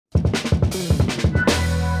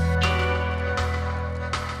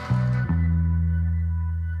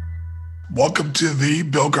Welcome to the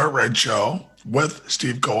Bill Cartwright Show with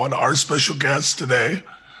Steve Cohen. Our special guest today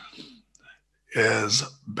is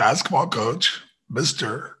basketball coach,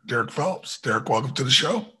 Mr. Derrick Phelps. Derrick, welcome to the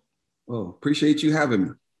show. Oh, appreciate you having me.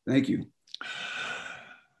 Thank you.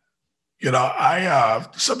 You know, I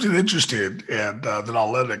something interesting, and then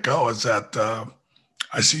I'll let it go, is that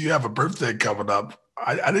I see you have a birthday coming up.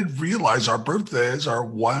 I didn't realize our birthdays are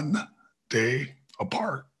one day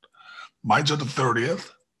apart. Mine's on the 30th.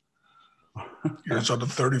 Yours on the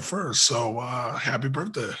 31st. So happy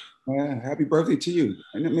birthday. Happy birthday to you.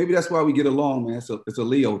 And maybe that's why we get along, man. It's a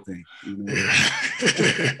Leo thing. You know?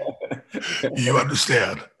 You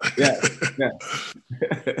understand. Yeah.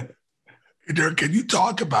 Hey, Derrick, can you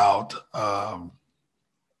talk about a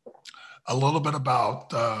little bit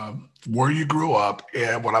about where you grew up?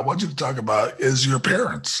 And what I want you to talk about is your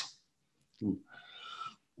parents.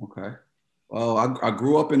 Okay. Well, I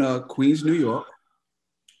grew up in Queens, New York.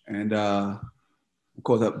 And of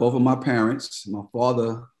course, both of my parents, my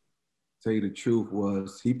father, to tell you the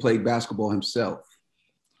truth, he played basketball himself.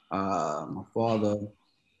 My father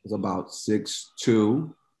was about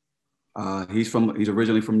 6'2". He's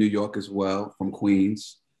originally from New York as well, from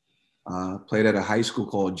Queens. Played at a high school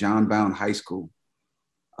called John Bowne High School.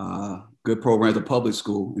 Good program, a public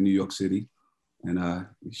school in New York City. And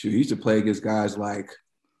he used to play against guys like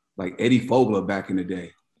Eddie Fogler back in the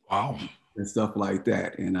day. Wow. And stuff like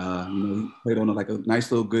that. And, he played on a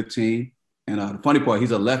nice little good team. And the funny part,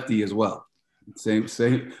 he's a lefty as well. Same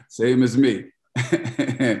as me.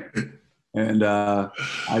 And I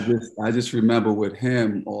just remember with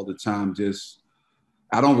him all the time,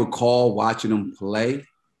 I don't recall watching him play.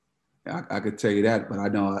 I could tell you that, but I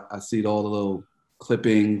know I see all the little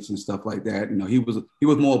clippings and stuff like that. You know, he was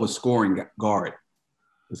more of a scoring guard.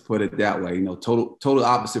 Let's put it that way. You know, total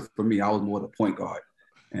opposite for me. I was more the point guard.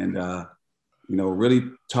 And, really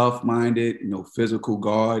tough-minded, physical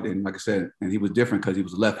guard. And like I said, and he was different because he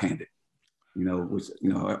was left-handed, which,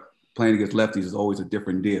 playing against lefties is always a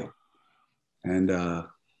different deal. And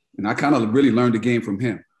I kind of really learned the game from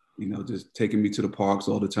him, just taking me to the parks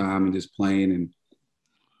all the time and just playing.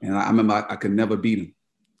 And I remember I could never beat him.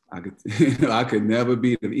 I could never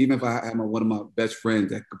beat him. Even if I had one of my best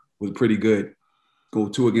friends that was pretty good, go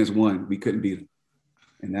 2 against 1, we couldn't beat him.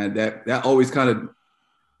 And that always kind of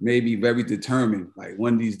made me very determined. Like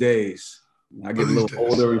one of these days, I get a little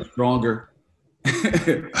older and stronger,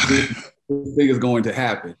 this thing is going to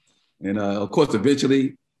happen. And of course,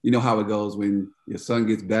 eventually, you know how it goes when your son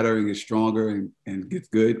gets better and gets stronger and gets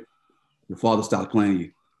good, your father stops playing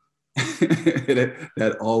you.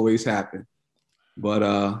 that always happened. But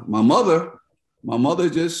my mother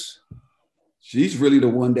she's really the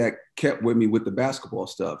one that kept with me with the basketball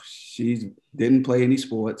stuff. She didn't play any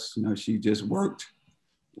sports. She just worked.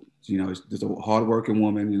 Just a hardworking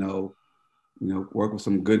woman, worked with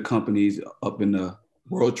some good companies up in the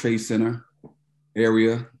World Trade Center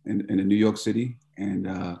area in New York City. And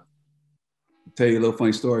I'll tell you a little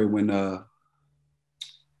funny story. When the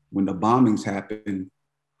bombings happened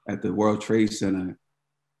at the World Trade Center,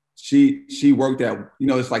 she worked at,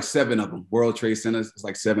 it's like 7 of them, World Trade Centers. It's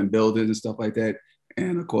like 7 buildings and stuff like that.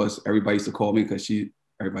 And of course, everybody used to call me because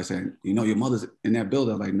everybody saying, your mother's in that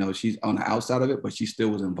building. I'm like, no, she's on the outside of it, but she still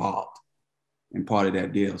was involved in part of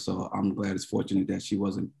that deal. So I'm glad it's fortunate that she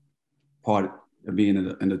wasn't part of being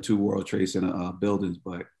in the 2 World Trade Center buildings,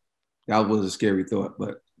 but that was a scary thought.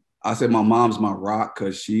 But I said my mom's my rock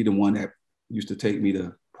because she the one that used to take me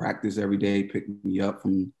to practice every day, pick me up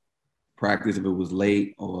from practice if it was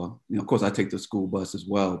late, or, of course I take the school bus as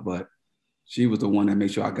well, but she was the one that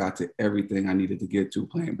made sure I got to everything I needed to get to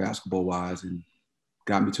playing basketball wise, and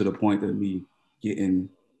got me to the point of me getting,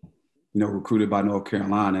 recruited by North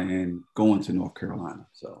Carolina and going to North Carolina.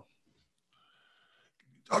 So.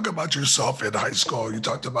 Talk about yourself in high school. You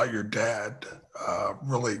talked about your dad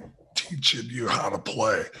really teaching you how to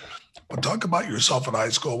play, but talk about yourself in high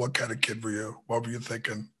school. What kind of kid were you? What were you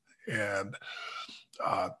thinking? And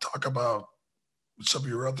talk about some of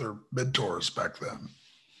your other mentors back then.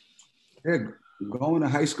 Yeah, going to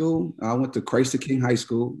high school, I went to Christ the King High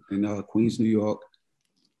School in Queens, New York.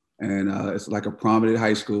 And it's like a prominent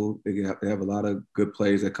high school. They have a lot of good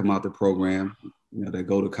players that come out the program, that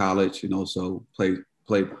go to college and also play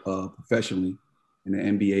professionally in the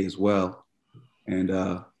NBA as well. And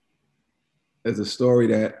there's a story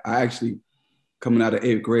that I actually, coming out of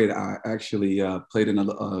 8th grade, I actually played in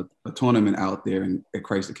a tournament out there at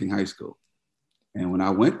Christ the King High School. And when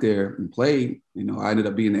I went there and played, I ended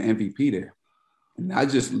up being the MVP there. And I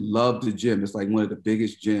just loved the gym. It's like one of the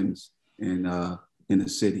biggest gyms in the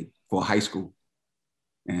city for high school.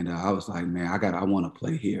 And I was like, man, I want to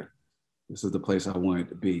play here. This is the place I wanted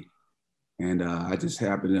to be. And I just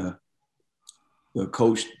happened to, the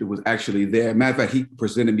coach that was actually there. Matter of fact, he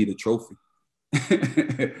presented me the trophy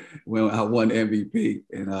when I won MVP.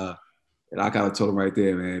 And I kind of told him right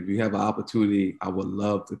there, man, if you have an opportunity, I would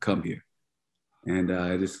love to come here. And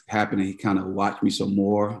it just happened. He kind of watched me some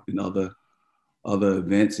more in other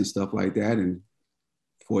events and stuff like that. And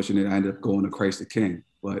fortunately, I ended up going to Christ the King.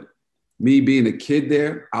 But me being a kid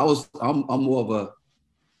there, I'm more of a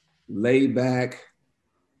laid back.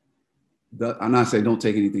 I'm not saying don't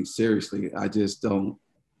take anything seriously. I just don't.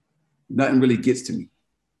 Nothing really gets to me.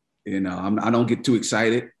 You know, I don't get too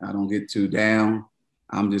excited. I don't get too down.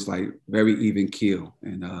 I'm just like very even keel,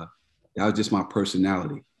 and that was just my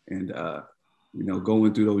personality. And you know,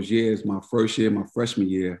 going through those years, my first year, my freshman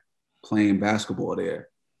year, playing basketball there,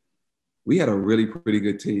 we had a really pretty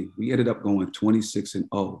good team. We ended up going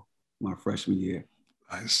 26-0 my freshman year.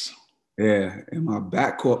 Nice. Yeah, and my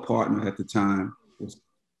backcourt partner at the time was,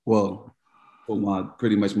 well, for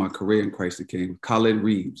pretty much my career in Christ the King, Khalid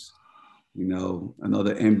Reeves. You know,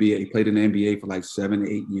 another NBA. He played in the NBA for like 7 to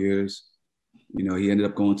 8 years. You know, he ended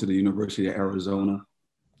up going to the University of Arizona.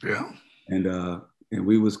 Yeah. And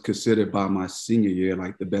we was considered by my senior year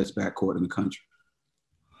like the best backcourt in the country.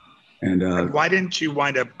 And why didn't you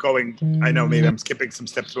wind up going? I know maybe I'm skipping some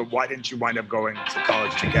steps, but why didn't you wind up going to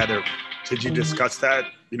college together? Did you discuss that?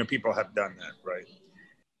 You know, people have done that, right?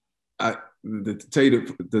 To tell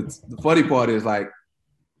you the funny part is like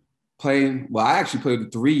playing. Well, I actually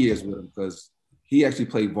played 3 years with him because he actually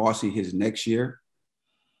played varsity his next year.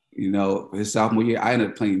 You know, his sophomore year, I ended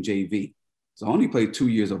up playing JV, so I only played 2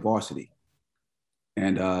 years of varsity.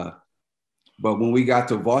 And but when we got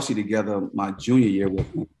to varsity together, my junior year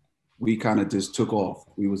with him, we kind of just took off.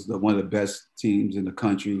 We was one of the best teams in the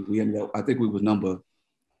country. We ended up, I think we was number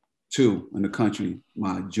 2 in the country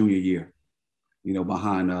my junior year, you know,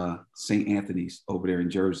 behind St. Anthony's over there in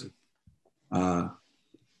Jersey.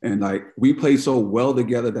 And like, we played so well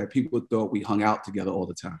together that people thought we hung out together all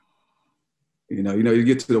the time. You know, you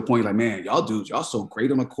get to the point like, man, y'all dudes, y'all so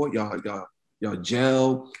great on the court. Y'all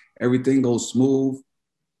gel, everything goes smooth.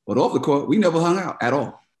 But off the court, we never hung out at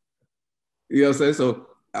all. You know what I'm saying? So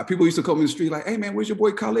people used to come in the street like, hey man, where's your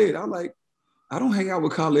boy Khalid? I'm like, I don't hang out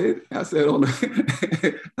with Khalid. I said on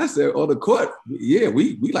the court, yeah,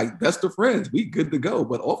 we like best of friends. We good to go.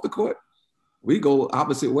 But off the court, we go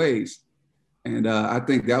opposite ways. And I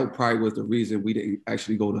think that probably was the reason we didn't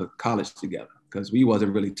actually go to college together, because we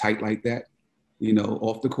wasn't really tight like that, you know,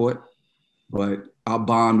 off the court. But our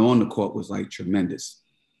bond on the court was like tremendous.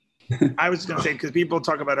 I was going to say, because people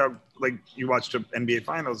talk about how, like, you watched the NBA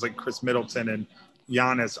finals, like Chris Middleton and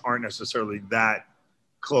Giannis aren't necessarily that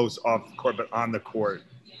close off the court, but on the court,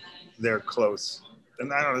 they're close.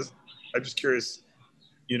 And I don't know, I'm just curious,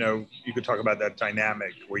 you know, you could talk about that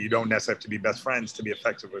dynamic where you don't necessarily have to be best friends to be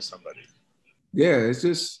effective with somebody. Yeah, it's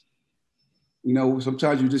just, you know,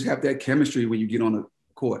 sometimes you just have that chemistry when you get on the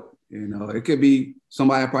court. You know, it could be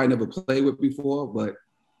somebody I probably never played with before, but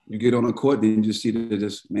you get on the court, then you just see that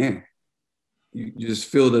just, man, you just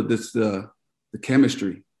feel the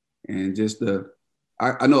chemistry and just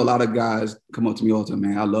I know a lot of guys come up to me all the time,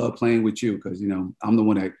 man, I love playing with you because, you know, I'm the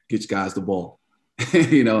one that gets guys the ball,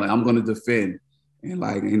 you know, and I'm going to defend. And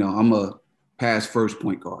like, you know, I'm a pass first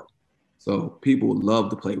point guard. So people love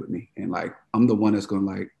to play with me. And like, I'm the one that's going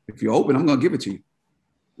to, like, if you're open, I'm going to give it to you.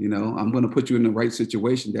 You know, I'm going to put you in the right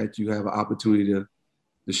situation that you have an opportunity to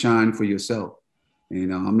shine for yourself. And, you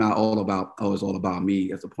know, I'm not all about, oh, it's all about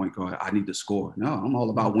me as a point guard. I need to score. No, I'm all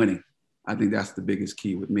about winning. I think that's the biggest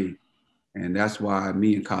key with me. And that's why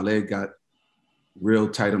me and Khalid got real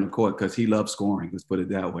tight on the court, because he loves scoring. Let's put it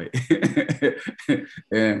that way.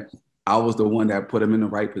 And I was the one that put him in the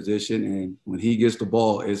right position. And when he gets the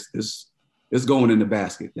ball, it's going in the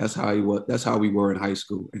basket. That's how he was. That's how we were in high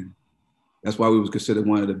school. And that's why we was considered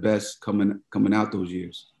one of the best coming out those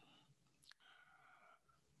years.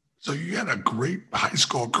 So you had a great high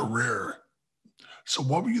school career. So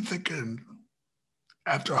what were you thinking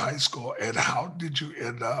after high school, and how did you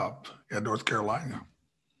end up in North Carolina?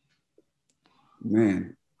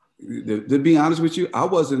 Man, to be honest with you, I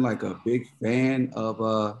wasn't like a big fan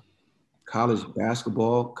of college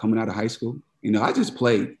basketball coming out of high school. You know, I just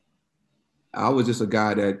played. I was just a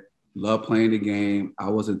guy that loved playing the game. I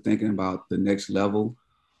wasn't thinking about the next level.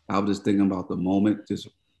 I was just thinking about the moment, just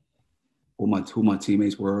who my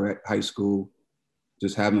teammates were at high school,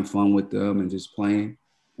 just having fun with them and just playing.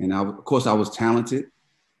 And of course, I was talented,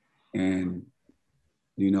 and,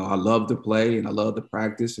 you know, I loved to play and I loved to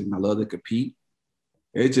practice and I loved to compete.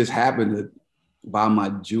 It just happened that by my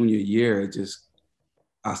junior year,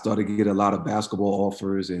 I started to get a lot of basketball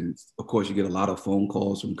offers. And of course, you get a lot of phone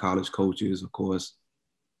calls from college coaches, of course.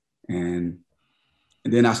 And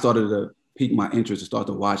then I started to pique my interest and start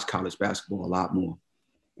to watch college basketball a lot more.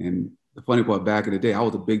 And the funny part, back in the day, I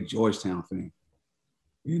was a big Georgetown fan.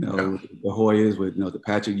 You know, the Hoyas with, you know, the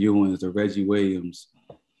Patrick Ewings, the Reggie Williams,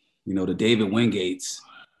 you know, the David Wingates,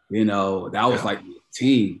 you know, that was like the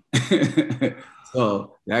team.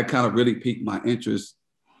 So that kind of really piqued my interest.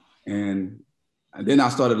 And then I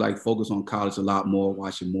started like focus on college a lot more,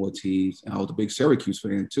 watching more teams. And I was a big Syracuse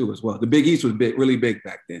fan too as well. The Big East was really big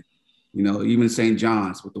back then. You know, even St.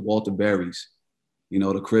 John's with the Walter Berries, you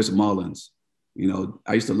know, the Chris Mullins. You know,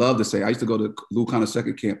 I used to love to say, I used to go to Lou Conner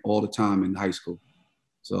second camp all the time in high school.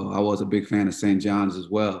 So I was a big fan of St. John's as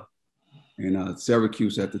well. And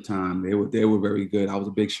Syracuse at the time, they were very good. I was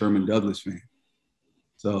a big Sherman Douglas fan.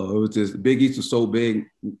 So it was just, the Big East was so big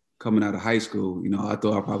coming out of high school. You know, I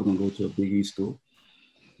thought I was probably gonna go to a Big East school.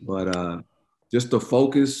 But just the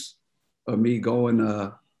focus of me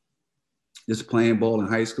going, just playing ball in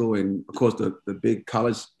high school, and of course the big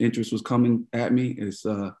college interest was coming at me, is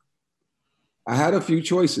I had a few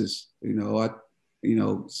choices. You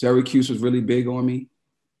know, Syracuse was really big on me.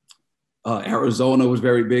 Arizona was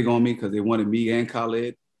very big on me because they wanted me and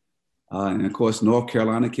Khalid. And of course, North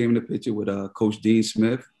Carolina came in the picture with Coach Dean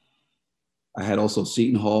Smith. I had also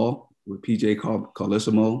Seton Hall with PJ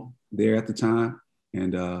Carlesimo there at the time.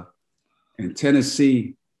 And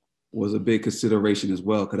Tennessee was a big consideration as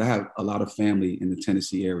well, because I have a lot of family in the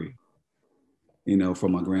Tennessee area, you know,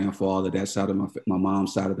 from my grandfather, that side of my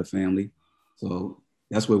mom's side of the family. So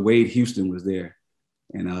that's where Wade Houston was there.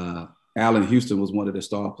 And Allen Houston was one of the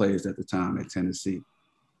star players at the time at Tennessee.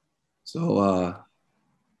 So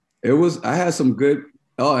I had some good,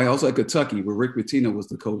 I also at Kentucky, where Rick Pitino was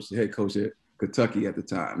the head coach at Kentucky at the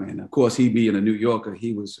time. And of course, he being a New Yorker,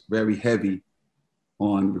 he was very heavy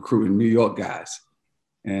on recruiting New York guys.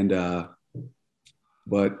 And,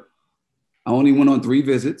 but I only went on 3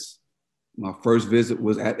 visits. My first visit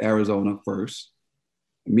was at Arizona first.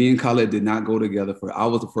 Me and Khalid did not go together. I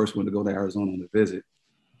was the first one to go to Arizona on a visit.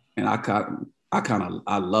 And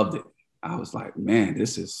I loved it. I was like, man,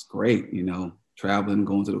 this is great. You know, traveling,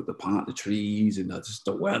 going to the pond, the trees, and just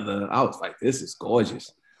the weather. I was like, this is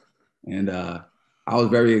gorgeous. And I was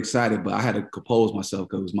very excited, but I had to compose myself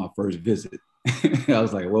because it was my first visit. I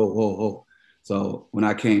was like, whoa, whoa, whoa. So when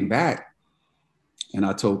I came back and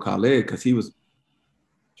I told Khalid, because he was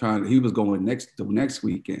going the next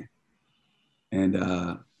weekend.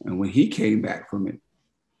 And when he came back from it,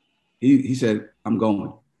 he said, I'm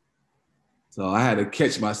going. So I had to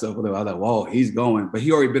catch myself. I was like, whoa, he's going. But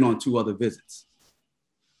he already been on 2 other visits.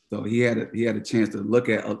 So he had a chance to look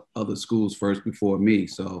at other schools first before me.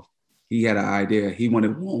 So he had an idea. He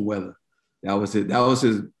wanted warm weather. That was it. That was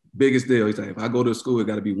his biggest deal. He's like, if I go to school, it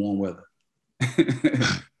got to be warm weather.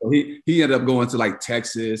 So he ended up going to like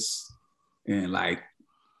Texas and like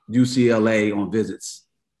UCLA on visits.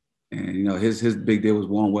 And, you know, his big deal was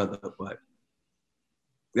warm weather. But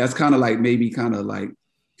that's kind of like maybe kind of like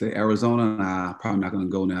to Arizona. Nah, probably not going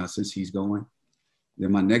to go now since he's going.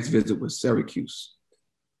 Then my next visit was Syracuse.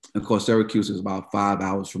 Of course, Syracuse is about 5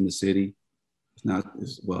 hours from the city.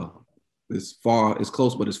 It's far. It's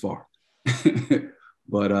close, but it's far.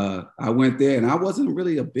 But I went there, and I wasn't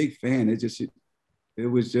really a big fan. It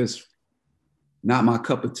was just not my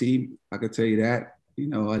cup of tea. I could tell you that. You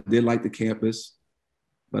know, I did like the campus,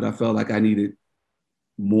 but I felt like I needed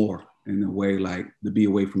more in a way, like to be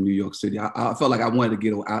away from New York City. I felt like I wanted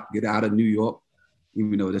to get out of New York,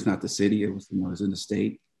 even though that's not the city. It was, you know, it's in the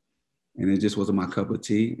state, and it just wasn't my cup of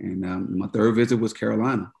tea. And my third visit was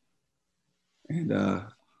Carolina, and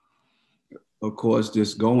of course,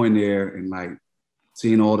 just going there and like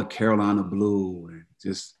seeing all the Carolina blue and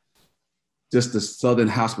just the Southern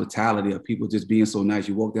hospitality of people just being so nice.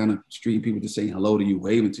 You walk down the street, people just saying hello to you,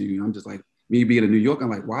 waving to you. I'm just like, me being in New York, I'm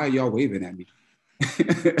like, why are y'all waving at me?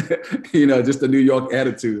 You know, just the New York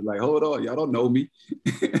attitude. Like, hold on, y'all don't know me.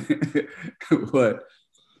 But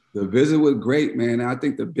the visit was great, man. And I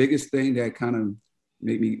think the biggest thing that kind of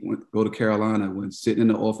made me go to Carolina when sitting in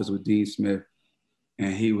the office with Dean Smith,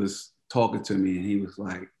 and he was talking to me, and he was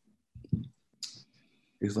like,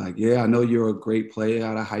 yeah, I know you're a great player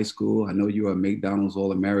out of high school. I know you're a McDonald's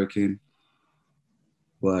All-American,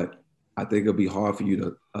 but I think it'll be hard for you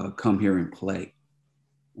to come here and play.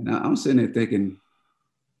 And I'm sitting there thinking,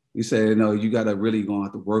 he said, no, you got to really going to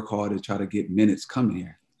have to work hard to try to get minutes coming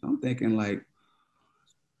here. I'm thinking like,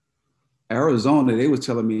 Arizona, they was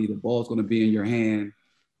telling me the ball's going to be in your hand.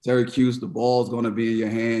 Syracuse, the ball's going to be in your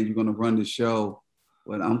hand. You're going to run the show.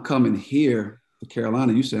 But I'm coming here to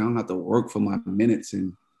Carolina. You say I don't have to work for my minutes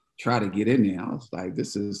and try to get in there. I was like,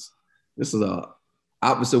 this is a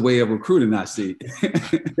opposite way of recruiting I see.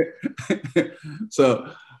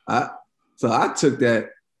 So So I took that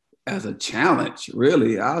as a challenge,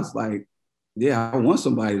 really. I was like, yeah, I want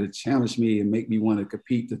somebody to challenge me and make me want to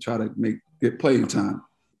compete to try to get playing time.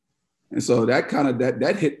 And so that kind of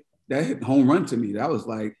that hit home run to me. That was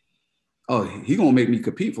like, oh, he gonna make me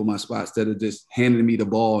compete for my spot instead of just handing me the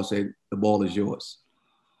ball and say the ball is yours.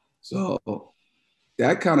 So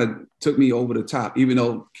that kind of took me over the top, even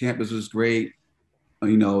though campus was great,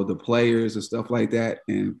 the players and stuff like that.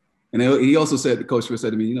 And he also said, the coach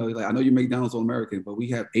said to me, like, I know you're McDonald's All-American, but we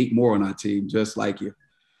have 8 more on our team just like you.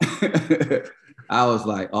 I was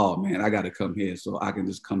like, oh man, I got to come here so I can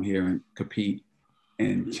just come here and compete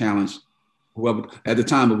and challenge whoever. At the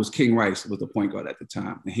time, it was King Rice was the point guard at the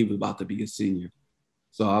time, and he was about to be a senior.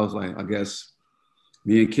 So I was like, I guess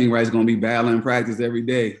me and King Rice going to be battling in practice every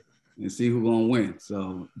day and see who's going to win.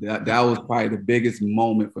 So that was probably the biggest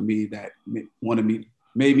moment for me that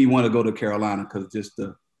made me want to go to Carolina, because just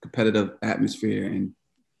the competitive atmosphere and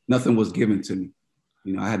nothing was given to me.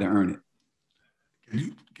 I had to earn it.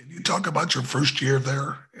 Can you talk about your first year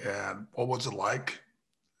there and what was it like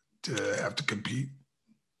to have to compete?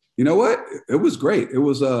 You know what? It was great. It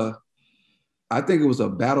was I think it was a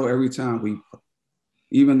battle every time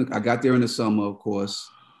I got there in the summer, of course,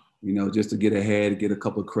 just to get ahead, get a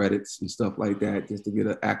couple of credits and stuff like that, just to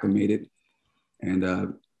get acclimated. And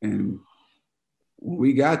when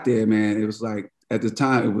we got there, man, it was like, at the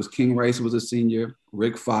time, it was King Rice was a senior,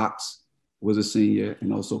 Rick Fox was a senior,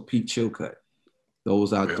 and also Pete Chilcutt.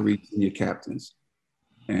 Those are 3 senior captains.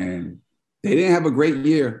 And they didn't have a great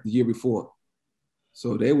year the year before.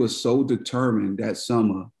 So they were so determined that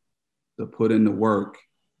summer to put in the work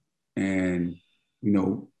and,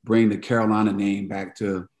 bring the Carolina name back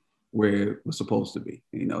to where it was supposed to be.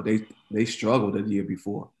 They struggled the year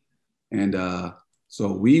before. And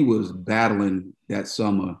so we was battling that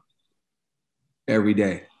summer every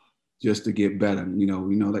day just to get better.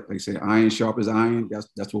 Like they say, iron sharp as iron.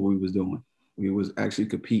 That's what we was doing. We was actually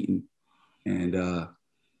competing. And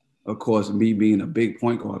of course, me being a big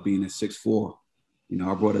point guard, being at 6'4",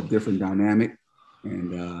 I brought a different dynamic.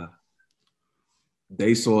 And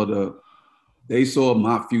they saw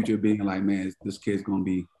my future being like, man, this kid's gonna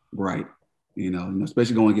be bright.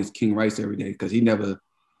 Especially going against King Rice every day, because he never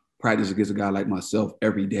practiced against a guy like myself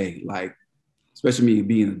every day. Like, especially me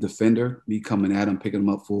being a defender, me coming at him, picking him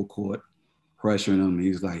up full court, pressuring him.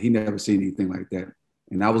 He's like, he never seen anything like that.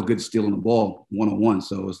 And I was good at stealing the ball one-on-one.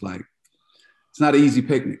 So it's like, it's not an easy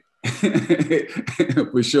picnic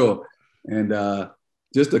for sure. And and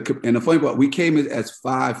the funny part, we came in as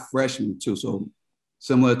 5 freshmen too. So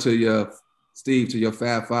similar to your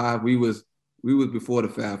Fab Five, we was before the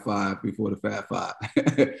Fab Five.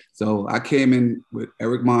 So I came in with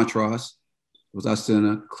Eric Montross, was our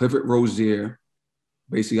center, Clifford Rozier,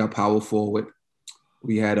 basically our power forward.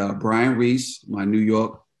 We had Brian Reese, my New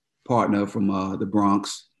York partner from the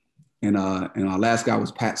Bronx, and our last guy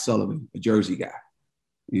was Pat Sullivan, a Jersey guy.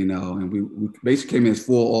 And we basically came in as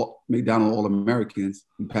 4 McDonald All-Americans.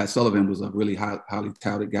 And Pat Sullivan was a really highly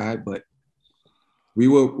touted guy, but we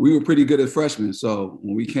were pretty good as freshmen. So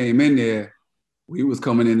when we came in there, we was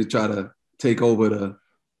coming in to try to take over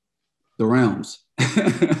the realms.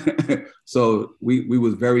 So we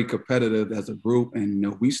was very competitive as a group,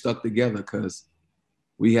 and we stuck together because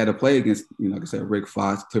we had to play against, like I said, Rick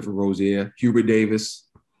Fox, Clifford Rozier, Hubert Davis.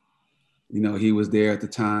 He was there at the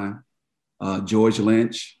time. George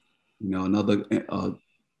Lynch, another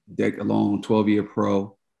decade-long 12-year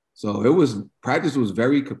pro. So practice was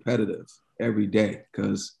very competitive every day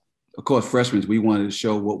because, of course, freshmen, we wanted to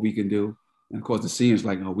show what we can do. And, of course, the seniors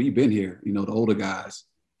like, oh, we've been here. The older guys,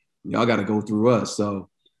 y'all got to go through us. So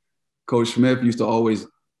Coach Smith used to always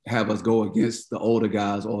have us go against the older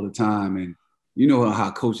guys all the time. And you know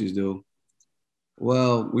how coaches do.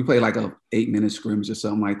 Well, we played like a 8-minute scrimmage or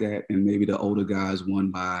something like that. And maybe the older guys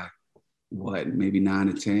won by maybe 9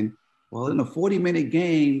 or 10. Well, in a 40-minute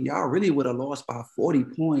game, y'all really would have lost by 40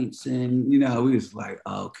 points. And, we was like,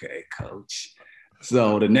 okay, coach.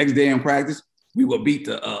 So the next day in practice, we would beat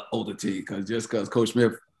the older team because Coach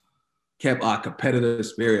Smith kept our competitive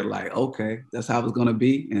spirit like, okay, that's how it's going to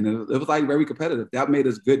be. And it was like very competitive. That made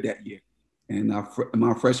us good that year. And in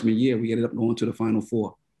my freshman year, we ended up going to the Final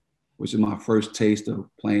Four, which is my first taste of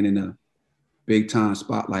playing in a big-time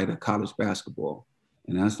spotlight of college basketball.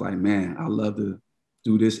 And I was like, man, I love to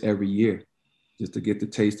do this every year just to get the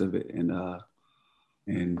taste of it. And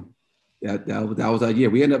that was our year.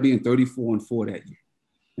 We ended up being 34-4 that year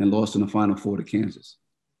and lost in the Final Four to Kansas.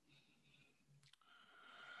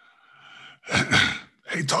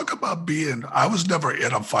 Hey, talk about I was never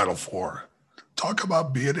in a Final Four. Talk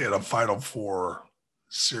about being in a Final Four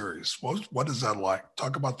series. What is that like?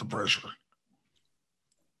 Talk about the pressure.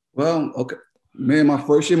 Well, okay. Man, my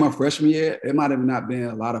first year, my freshman year, it might have not been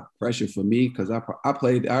a lot of pressure for me because I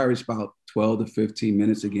played, I averaged about 12 to 15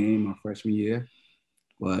 minutes a game my freshman year.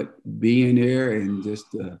 But being there and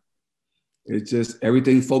it's just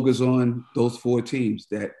everything focused on those four teams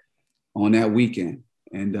that on that weekend.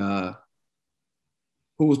 And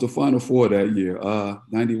who was the Final Four that year?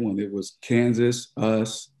 91. It was Kansas,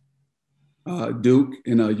 us, Duke,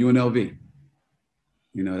 and UNLV.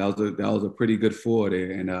 You know, that was a pretty good four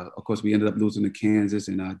there. And of course, we ended up losing to Kansas,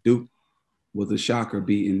 and Duke was a shocker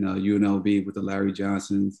beating UNLV with the Larry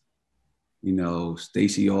Johnsons, you know,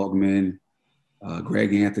 Stacey Augmon,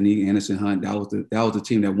 Greg Anthony, Anderson Hunt. That was the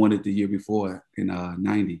team that won it the year before in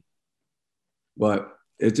 '90. But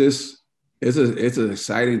it's an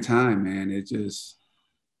exciting time, man. It just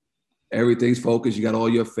everything's focused. You got all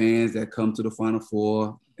your fans that come to the Final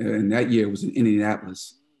Four, and that year it was in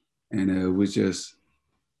Indianapolis, and it was just.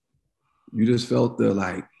 You just felt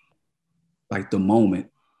the the moment.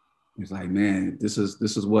 It's like, man, this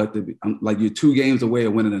is what I'm like. You're 2 games away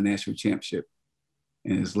of winning a national championship,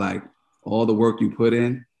 and it's like all the work you put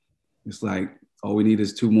in. It's like all we need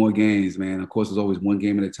is 2 more games, man. Of course, it's always 1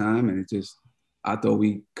 game at a time, and I thought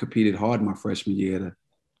we competed hard my freshman year,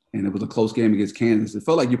 and it was a close game against Kansas. It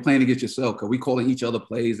felt like you're playing against yourself because we calling each other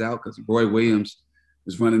plays out because Roy Williams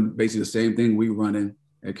is running basically the same thing we running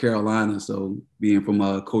at Carolina. So being from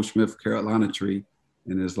a Coach Smith Carolina tree,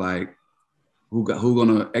 and it's like, who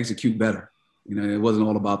gonna execute better? You know, it wasn't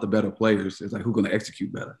all about the better players. It's like, who gonna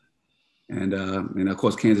execute better? And of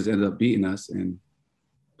course, Kansas ended up beating us and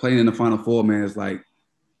playing in the Final Four, man, is like,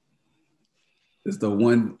 it's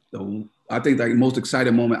I think the most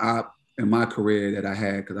exciting moment in my career that I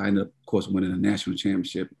had, because I ended up, of course, winning a national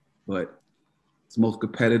championship, but it's most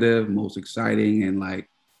competitive, most exciting, and like,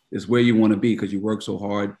 it's where you want to be because you work so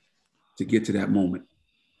hard to get to that moment.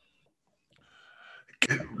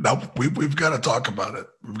 Now, we've got to talk about it.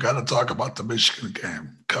 We've got to talk about the Michigan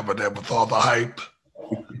game, cover that with all the hype,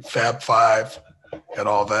 Fab Five, and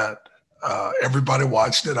all that. Everybody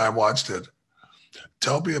watched it. I watched it.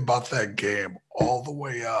 Tell me about that game all the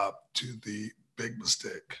way up to the big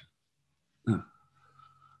mistake.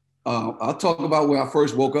 I'll talk about when I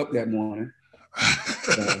first woke up that morning.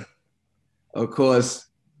 Of course,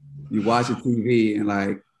 you watch the TV and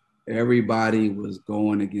like everybody was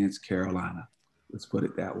going against Carolina. Let's put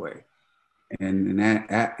it that way. And in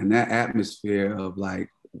that atmosphere of like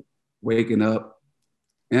waking up,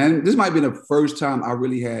 and this might be the first time I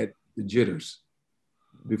really had the jitters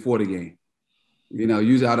before the game. You know,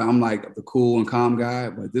 usually I'm like the cool and calm guy,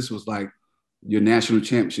 but this was like your national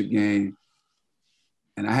championship game.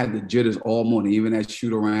 And I had the jitters all morning, even that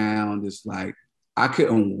shoot around. It's like, I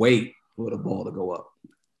couldn't wait for the ball to go up.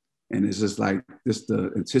 And it's just like, just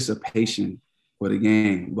the anticipation for the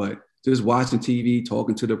game. But just watching TV,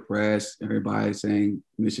 talking to the press, everybody saying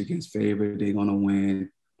Michigan's favorite, they're going to win,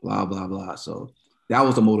 blah, blah, blah. So that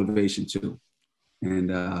was the motivation too. And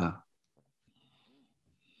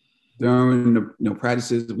during the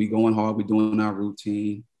practices, we going hard, we doing our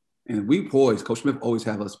routine. And we poised. Coach Smith always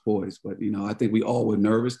have us poised. But, you know, I think we all were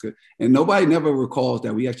nervous. And nobody never recalls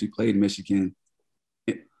that we actually played Michigan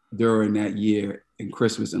during that year in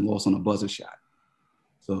Christmas and lost on a buzzer shot.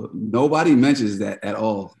 So nobody mentions that at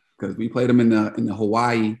all because we played them in the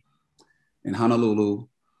Hawaii in Honolulu,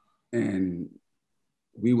 and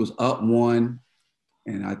we was up 1.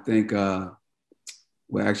 And I think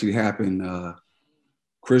what actually happened,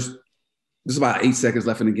 this is about 8 seconds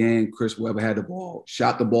left in the game. Chris Webber had the ball,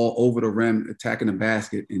 shot the ball over the rim, attacking the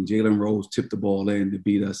basket, and Jalen Rose tipped the ball in to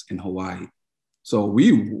beat us in Hawaii. So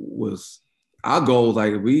our goal was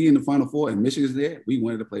like, if we in the Final Four and Michigan's there, we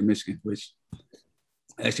wanted to play Michigan, which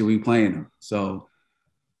actually we playing them. So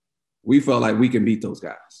we felt like we can beat those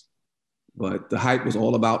guys. But the hype was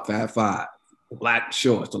all about Fab Five, the black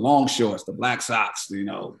shorts, the long shorts, the black socks, you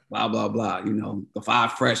know, blah, blah, blah, you know, the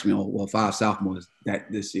 5 freshmen or 5 sophomores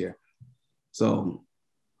this year. So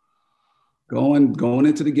going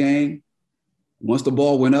into the game, once the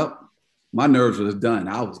ball went up, my nerves was done.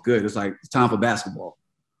 I was good. It's like, it's time for basketball.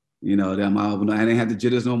 You know, I didn't have the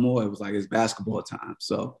jitters no more. It was like, it's basketball time.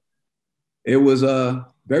 So it was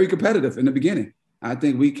very competitive in the beginning. I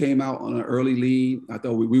think we came out on an early lead. I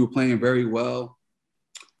thought we were playing very well.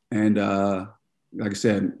 And like I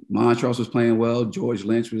said, Montrose was playing well. George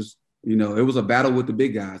Lynch was, you know, it was a battle with the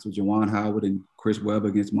big guys, with Juwan Howard and Chris Webber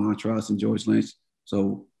against Montrose and George Lynch.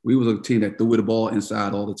 So we was a team that threw the ball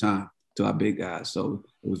inside all the time to our big guys. So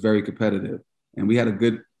it was very competitive. And we had a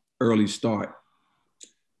good early start.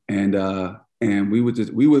 And we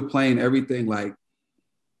were playing everything like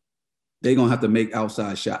they're going to have to make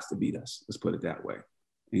outside shots to beat us. Let's put it that way.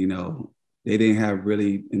 And, you know, they didn't have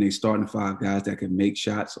really, and they starting 5 guys that could make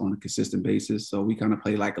shots on a consistent basis. So we kind of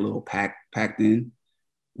played like a little packed in.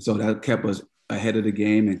 So that kept us ahead of the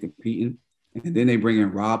game and competing. And then they bring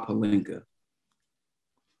in Rob Pelinka,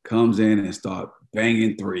 comes in and start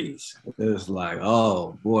banging threes. It's like,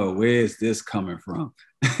 oh boy, where's this coming from?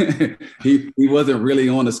 he wasn't really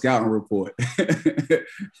on the scouting report.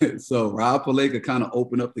 So Rob Pelinka kind of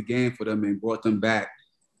opened up the game for them and brought them back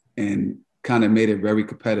and kind of made it very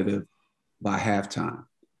competitive by halftime.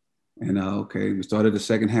 And okay, we started the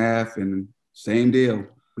second half and same deal.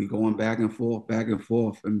 We going back and forth.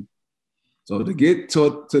 And so to get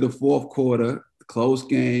to the fourth quarter, close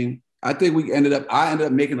game, I think I ended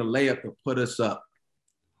up making a layup to put us up.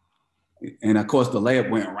 And of course the layup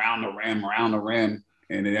went around the rim,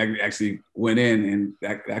 and it actually went in. And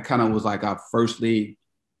that kind of was like our first lead,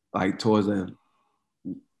 like towards the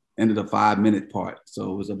end of the 5-minute part.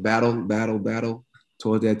 So it was a battle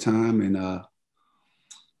towards that time. And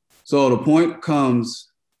so the point comes,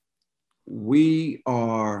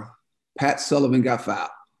 Pat Sullivan got fouled.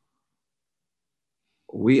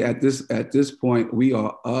 We at this point, we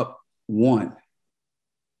are up 1.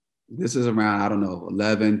 This is around, I don't know,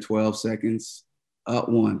 11, 12 seconds, up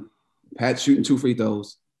 1. Pat shooting 2 free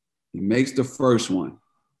throws. He makes the first one.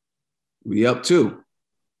 We up 2.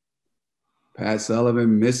 Pat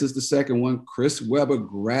Sullivan misses the second one. Chris Webber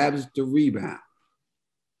grabs the rebound.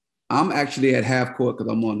 I'm actually at half court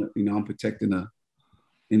because I'm protecting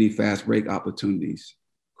any fast break opportunities.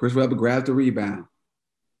 Chris Webber grabs the rebound.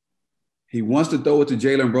 He wants to throw it to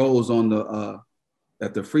Jalen Rose on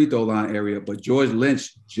at the free throw line area, but George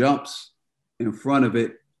Lynch jumps in front of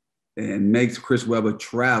it and makes Chris Webber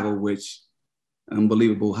travel, which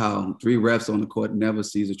unbelievable how 3 refs on the court never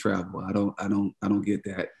sees a travel. I don't get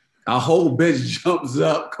that. Our whole bench jumps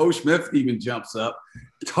up. Coach Smith even jumps up.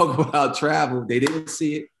 Talk about travel. They didn't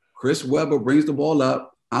see it. Chris Webber brings the ball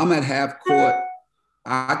up. I'm at half court.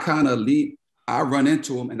 I run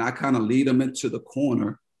into him and I kind of lead him into the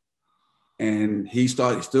corner. And he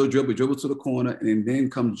still dribble to the corner. And then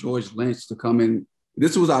comes George Lynch to come in.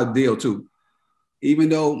 This was our deal too. Even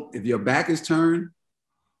though if your back is turned,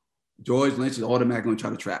 George Lynch is automatically going to try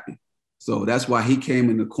to trap you. So that's why he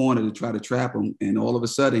came in the corner to try to trap him. And all of a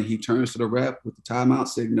sudden he turns to the ref with the timeout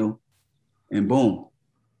signal and boom,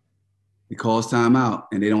 he calls timeout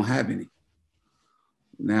and they don't have any.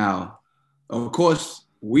 Now, of course,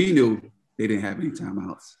 we knew they didn't have any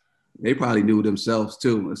timeouts. They probably knew themselves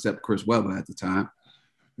too, except Chris Webber at the time.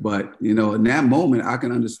 But, in that moment, I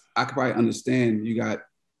could probably understand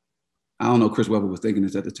I don't know Chris Webber was thinking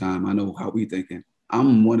this at the time. I know how we thinking.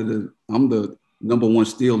 I'm the number 1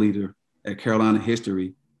 steal leader at Carolina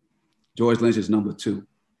history. George Lynch is number 2.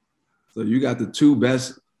 So you got the 2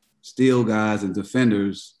 best steal guys and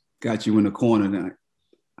defenders got you in the corner now.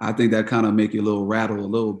 I think that kind of make you rattle a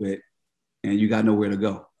little bit and you got nowhere to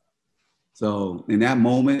go. So in that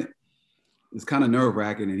moment, it's kind of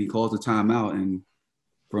nerve-wracking, and he calls the timeout. And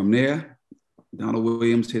from there, Donald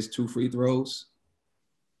Williams hits 2 free throws,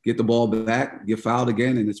 get the ball back, get fouled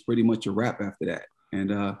again, and it's pretty much a wrap after that.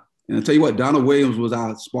 And I'll tell you what, Donald Williams was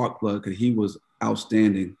our spark plug because he was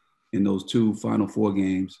outstanding in those 2 Final Four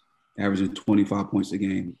games, averaging 25 points a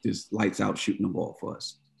game, just lights out shooting the ball for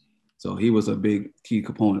us. So he was a big key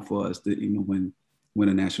component for us to win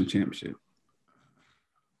a national championship.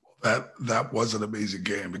 That was an amazing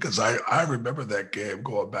game because I remember that game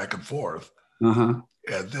going back and forth. Uh-huh.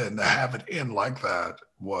 And then to have it in like that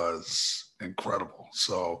was incredible.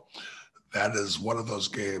 So that is one of those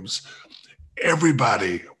games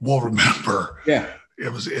everybody will remember. Yeah.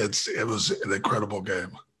 It was an incredible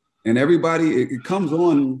game. And everybody, it comes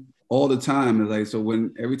on all the time.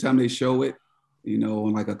 Every time they show it,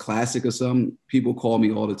 on like a classic or something, people call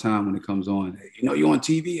me all the time when it comes on. Hey, you're on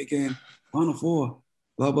TV again, Final Four.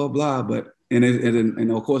 Blah, blah, blah. But,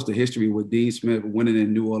 and of course, the history with Dean Smith winning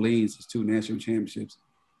in New Orleans, his 2 national championships,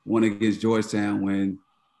 one against Georgetown when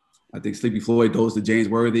I think Sleepy Floyd goes to James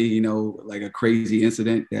Worthy, like a crazy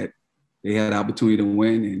incident that they had the opportunity to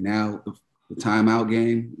win. And now the timeout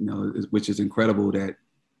game, which is incredible that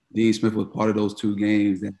Dean Smith was part of those 2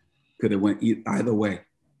 games that could have went either way.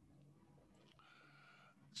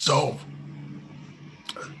 So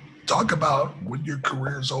talk about when your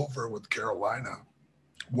career's over with Carolina.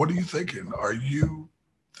 What are you thinking? Are you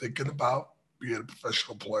thinking about being a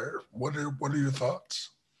professional player? What are your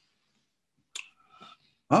thoughts?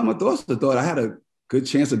 My thoughts I had a good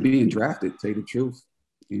chance of being drafted, to tell you the truth.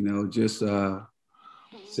 Just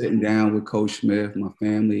sitting down with Coach Smith, my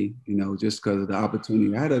family, just because of the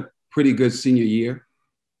opportunity. I had a pretty good senior year.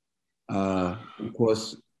 Of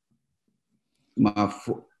course,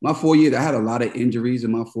 my 4 years, I had a lot of injuries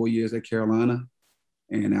in my 4 years at Carolina,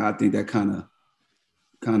 and I think that kind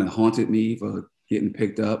of haunted me for getting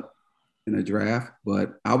picked up in a draft.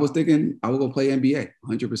 But I was thinking I was gonna play NBA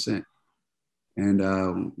 100%. And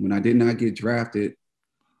when I did not get drafted,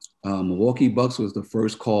 Milwaukee Bucks was the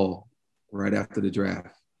first call right after the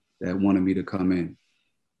draft that wanted me to come in.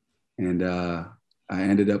 And I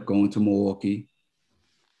ended up going to Milwaukee,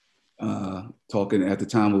 talking at the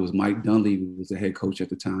time, it was Mike Dunleavy who was the head coach at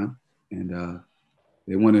the time. And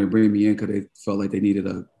they wanted to bring me in because they felt like they needed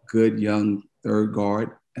a good young third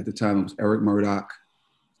guard. At the time, it was Eric Murdoch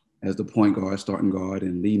as the point guard, starting guard,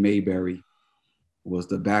 and Lee Mayberry was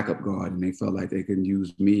the backup guard. And they felt like they could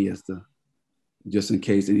use me as just in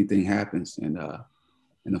case anything happens. And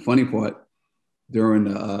the funny part, during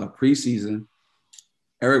the preseason,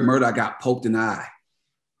 Eric Murdoch got poked in the eye.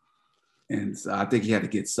 And so I think he had to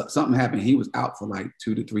get something happened. He was out for like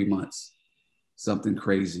 2 to 3 months, something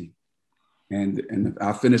crazy. And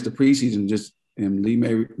I finished the preseason and Lee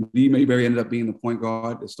Mayberry ended up being the point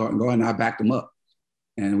guard, the starting guard, and I backed him up.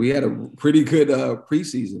 And we had a pretty good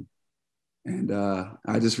preseason. And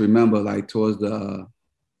I just remember like towards the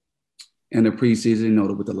end of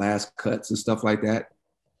preseason, with the last cuts and stuff like that,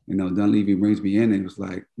 Dunleavy brings me in and was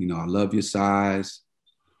like, I love your size.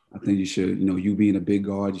 I think you should, you being a big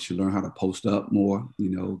guard, you should learn how to post up more,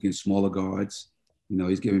 against smaller guards.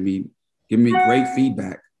 He's giving me great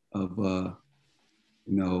feedback of,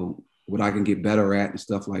 what I can get better at and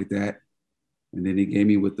stuff like that. And then he gave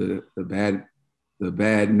me with the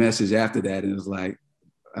bad message after that. And it was like,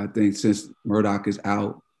 I think since Murdoch is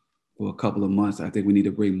out for a couple of months, I think we need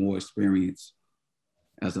to bring more experience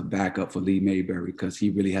as a backup for Lee Mayberry because he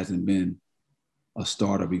really hasn't been a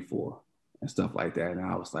starter before and stuff like that. And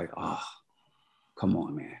I was like, come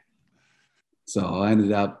on, man. So I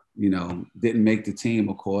ended up, didn't make the team,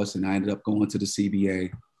 of course, and I ended up going to the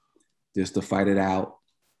CBA just to fight it out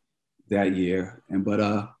that year. But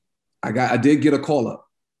I did get a call up.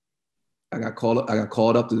 I got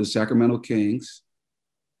called up to the Sacramento Kings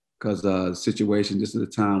because the situation, this is the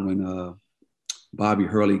time when Bobby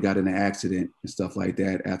Hurley got in an accident and stuff like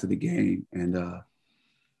that after the game. And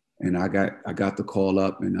I got the call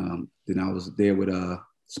up, and then I was there with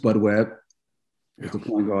Spud Webb, was the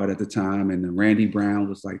point guard at the time, and then Randy Brown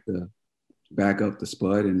was like the backup to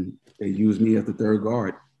Spud, and they used me as the third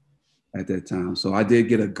guard at that time. So I did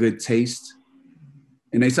get a good taste,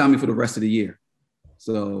 and they signed me for the rest of the year.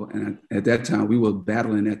 So, and at that time, we were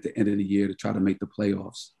battling at the end of the year to try to make the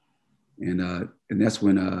playoffs. And that's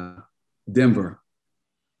when Denver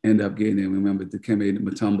ended up getting in. Remember, Dikembe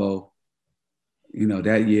Mutombo,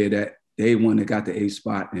 that year that they won, they got the 8th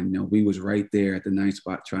spot, and we was right there at the 9th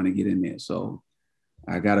spot trying to get in there. So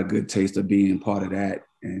I got a good taste of being part of that.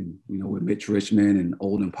 And, with Mitch Richmond and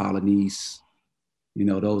Olden Polynice,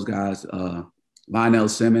 those guys, Lionel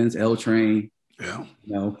Simmons, L Train,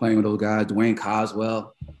 playing with those guys, Dwayne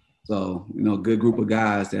Coswell. So, good group of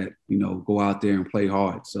guys that, go out there and play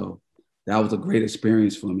hard. So that was a great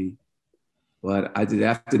experience for me. But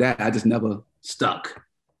after that, I just never stuck.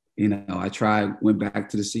 I went back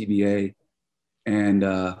to the CBA. And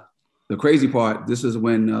the crazy part, this is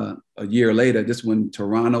when a year later, this is when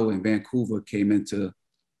Toronto and Vancouver came into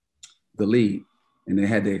the league and they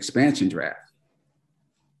had the expansion draft.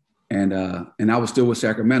 And I was still with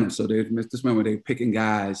Sacramento. So this remember they picking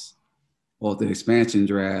guys off the expansion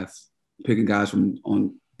draft, picking guys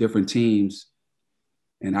on different teams.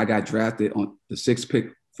 And I got drafted on the 6th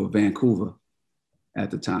pick for Vancouver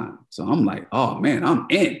at the time. So I'm like, oh man, I'm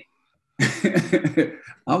in.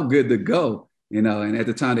 I'm good to go. And at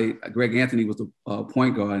the time, Greg Anthony was the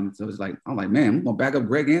point guard. And so it's like, I'm like, man, I'm going to back up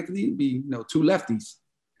Greg Anthony and be, 2 lefties.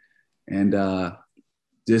 And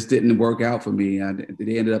just didn't work out for me.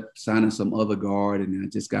 They ended up signing some other guard, and I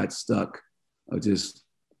just got stuck of just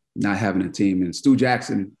not having a team. And Stu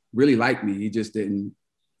Jackson really liked me. He just didn't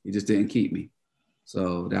keep me.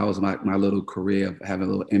 So that was my little career of having a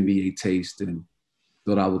little NBA taste, and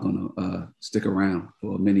thought I was going to stick around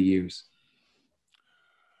for many years.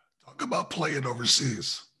 Talk about playing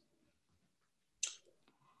overseas.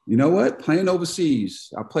 You know what? Playing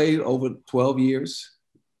overseas. I played over 12 years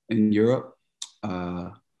in Europe.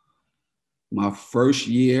 My first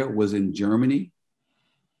year was in Germany.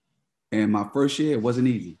 And my first year, it wasn't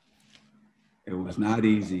easy. It was not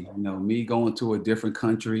easy. Me going to a different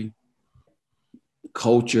country,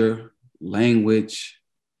 culture, language,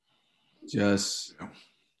 just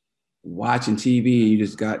watching TV, and you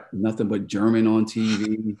just got nothing but German on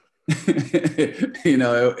TV.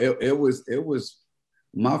 It was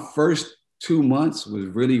my first 2 months was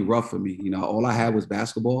really rough for me. All I had was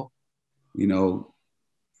basketball,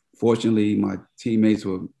 fortunately, my teammates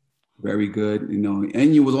were very good, you know,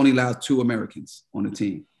 and you was only allowed 2 Americans on the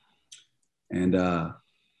team. And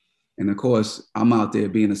of course, I'm out there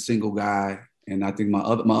being a single guy. And I think my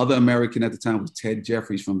other American at the time was Ted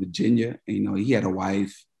Jeffries from Virginia. And, you know, he had a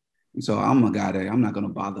wife. And so I'm a guy that I'm not going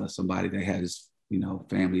to bother somebody that has, you know,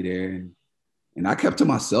 family there. And I kept to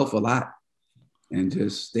myself a lot and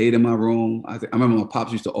just stayed in my room. I remember my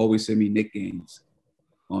pops used to always send me Knick games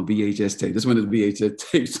on VHS tape. This one is VHS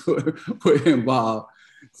tapes were involved.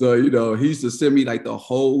 So, you know, he used to send me like the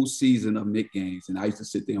whole season of Knick games. And I used to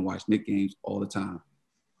sit there and watch Knick games all the time.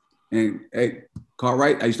 And hey,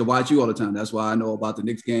 Cartwright, I used to watch you all the time. That's why I know about the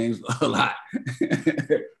Knicks games a lot.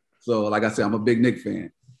 So, like I said, I'm a big Knicks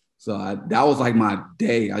fan. So that was like my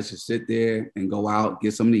day. I should sit there and go out,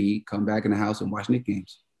 get something to eat, come back in the house and watch Knicks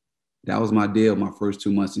games. That was my deal my first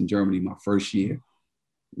 2 months in Germany, my first year.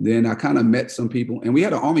 Then I kind of met some people, and we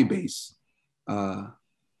had an Army base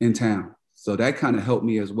in town. So that kind of helped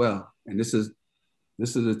me as well. And this is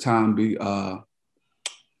a time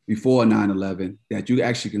before 9/11 that you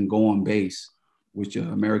actually can go on base with your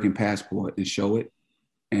American passport and show it,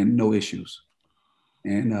 and no issues.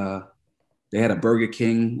 And they had a Burger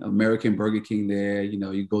King, American Burger King there. You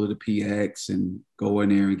know, you go to the PX and go in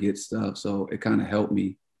there and get stuff. So it kind of helped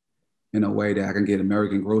me in a way that I can get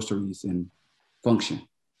American groceries and function.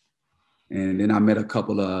 And then I met a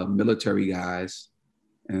couple of military guys.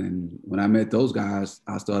 And when I met those guys,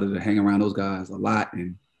 I started to hang around those guys a lot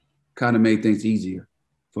and kind of made things easier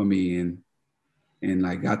for me. And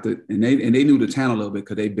like they knew the town a little bit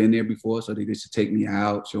because they'd been there before. So they used to take me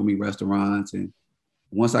out, show me restaurants. And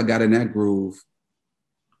once I got in that groove,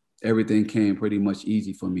 everything came pretty much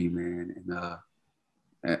easy for me, man.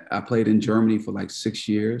 And I played in Germany for like 6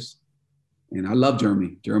 years. And I love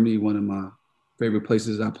Germany. Germany, one of my favorite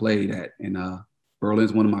places I played at. And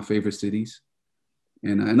Berlin's one of my favorite cities.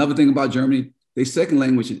 And another thing about Germany, their second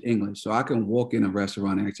language is English. So I can walk in a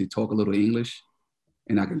restaurant and actually talk a little English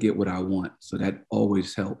and I can get what I want. So that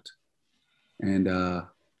always helped. And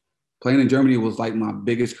playing in Germany was like my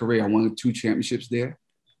biggest career. I won 2 championships there.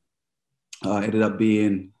 Ended up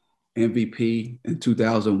being MVP in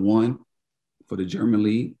 2001 for the German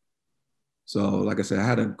league. So like I said, I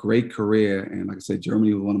had a great career. And like I said,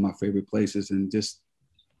 Germany was one of my favorite places and just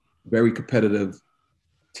very competitive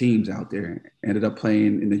teams out there. Ended up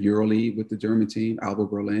playing in the EuroLeague with the German team, Alba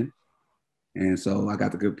Berlin. And so I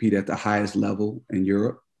got to compete at the highest level in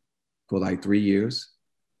Europe for like 3 years.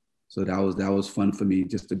 So that was fun for me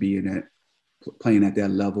just to be in that, playing at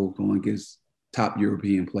that level, going against top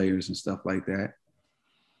European players and stuff like that.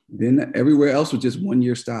 Then everywhere else was just 1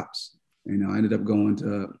 year stops. You know, I ended up going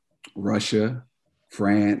to Russia,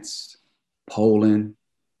 France, Poland,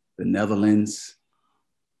 the Netherlands,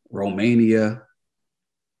 Romania.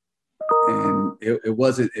 And it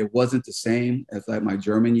wasn't the same as like my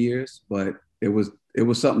German years, but it was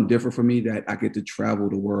something different for me that I get to travel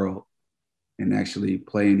the world and actually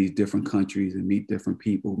play in these different countries and meet different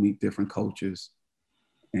people, meet different cultures.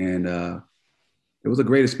 And it was a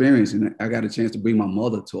great experience. And I got a chance to bring my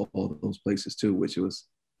mother to all of those places too, which was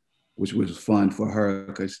fun for her,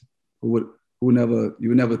 because you would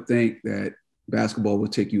never think that basketball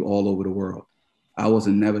would take you all over the world. I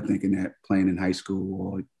wasn't never thinking that playing in high school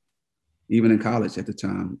or even in college at the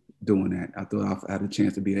time doing that. I thought I had a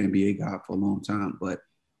chance to be an NBA guy for a long time, but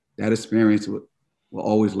that experience will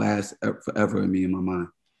always last forever in me, in my mind.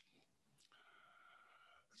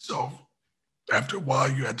 So after a while,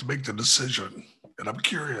 you had to make the decision. And I'm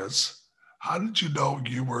curious, how did you know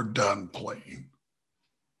you were done playing?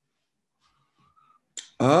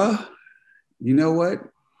 You know what?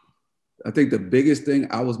 I think the biggest thing,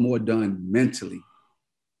 I was more done mentally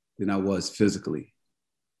than I was physically.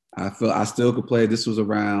 I felt I still could play. This was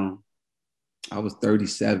around, I was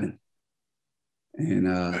 37. And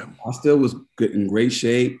I still was good, in great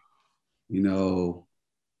shape, you know.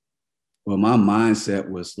 But my mindset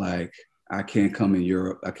was like, I can't come to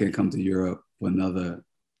Europe for another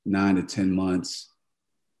 9 to 10 months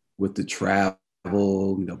with the travel,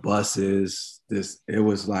 the buses. It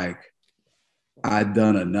was like, I'd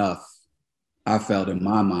done enough. I felt in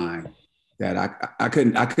my mind that I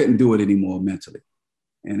couldn't do it anymore mentally.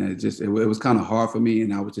 And it was kind of hard for me.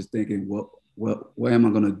 And I was just thinking, what am I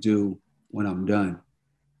going to do when I'm done?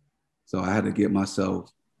 So I had to get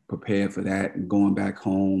myself prepared for that and going back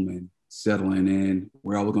home and settling in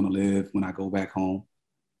where I was going to live when I go back home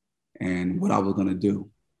and what I was going to do.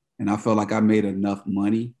 And I felt like I made enough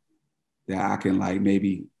money that I can like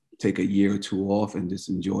maybe take a year or 2 off and just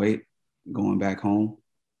enjoy it going back home.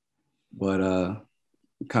 But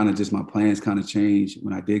kind of just my plans kind of changed.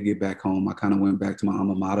 When I did get back home, I kind of went back to my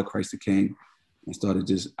alma mater, Christ the King, and started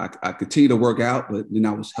I continued to work out, but then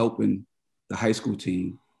I was helping the high school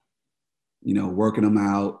team, working them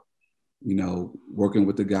out, working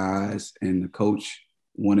with the guys, and the coach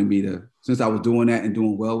wanted me to, since I was doing that and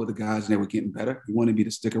doing well with the guys and they were getting better, he wanted me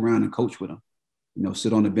to stick around and coach with them,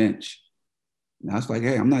 sit on the bench. And I was like,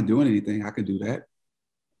 hey, I'm not doing anything. I could do that.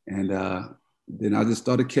 And then I just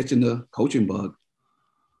started catching the coaching bug.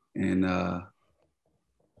 And,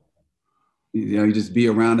 you just be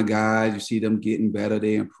around the guys, you see them getting better,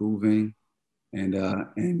 they improving. And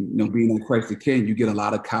being on Christ the King, you get a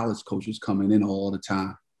lot of college coaches coming in all the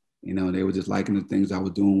time. They were just liking the things I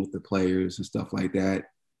was doing with the players and stuff like that.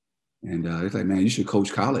 And it's like, man, you should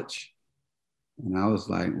coach college. And I was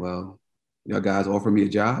like, well, y'all guys offer me a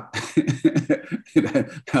job.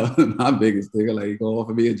 That was my biggest thing. Like, you gonna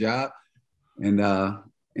offer me a job? And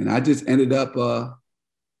I just ended up,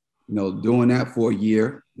 doing that for a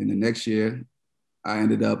year. And the next year, I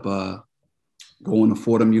ended up going to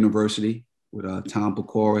Fordham University with Tom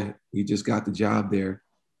Pecora. He just got the job there.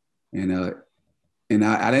 And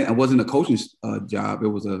I wasn't a coaching job. It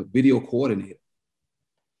was a video coordinator,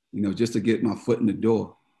 just to get my foot in the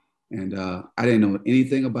door. And I didn't know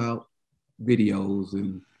anything about videos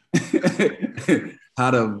and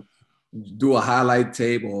how to do a highlight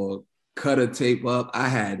tape or cut a tape up. I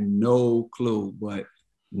had no clue, but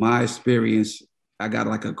my experience, I got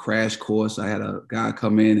like a crash course. I had a guy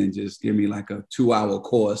come in and just give me like a 2-hour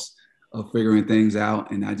course of figuring things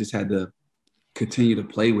out. And I just had to continue to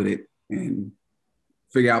play with it and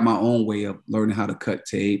figure out my own way of learning how to cut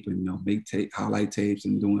tape and, make highlight tapes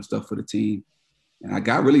and doing stuff for the team. And I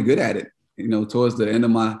got really good at it, towards the end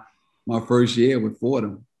of my first year with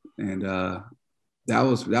Fordham. And that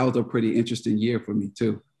was a pretty interesting year for me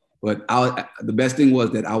too. But the best thing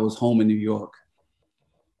was that I was home in New York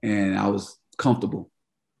and I was comfortable.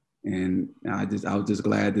 And I was just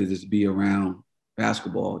glad to just be around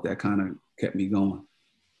basketball. That kind of kept me going.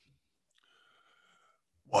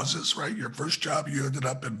 Was this right? Your first job, you ended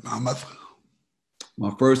up in Monmouth?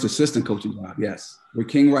 My first assistant coaching job, yes. With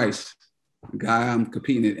King Rice, the guy I'm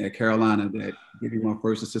competing at Carolina that gave me my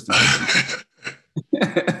first assistant coaching.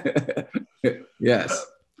 Yes.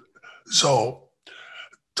 So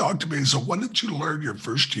talk to me. So when did you learn your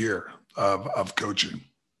first year of coaching?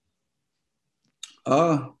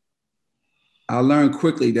 I learned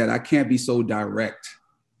quickly that I can't be so direct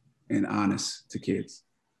and honest to kids.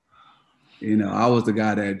 I was the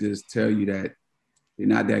guy that just tell you that you're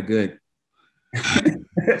not that good.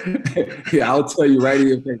 Yeah, I'll tell you right in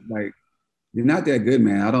your face, like, you're not that good,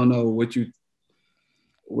 man. I don't know what you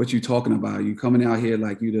talking about. You coming out here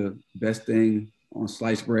like you the best thing on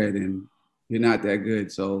sliced bread and you're not that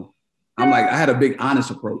good. So I'm like, I had a big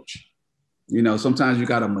honest approach. Sometimes you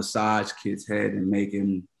got to massage kids' head and make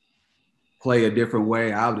him play a different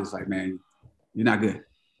way. I was just like, man, you're not good.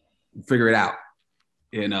 Figure it out.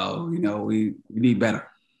 We need better.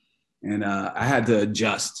 And I had to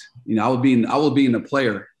adjust. I was being a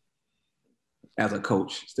player as a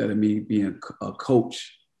coach instead of me being a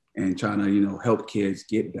coach and trying to, help kids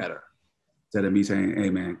get better. Instead of me saying, hey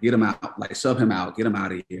man, get him out, like sub him out, get him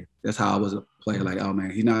out of here. That's how I was a player. Like, oh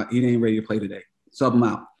man, he ain't ready to play today. Sub him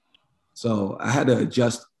out. So I had to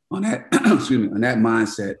adjust on that, on that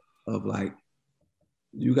mindset of like,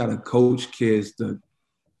 you got to coach kids to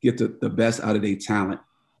get the best out of their talent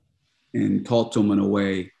and talk to them in a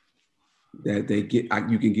way that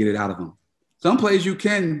you can get it out of them. Some plays you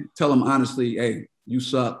can tell them honestly, hey, you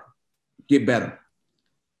suck, get better.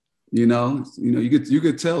 You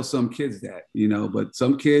could tell some kids that, but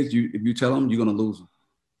some kids, if you tell them, you're going to lose them.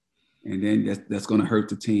 And then that's going to hurt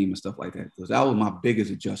the team and stuff like that. So that was my biggest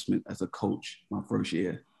adjustment as a coach my first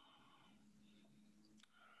year.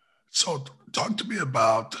 So talk to me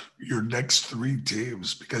about your next 3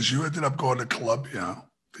 teams, because you ended up going to Columbia.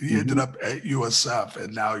 You ended up at USF,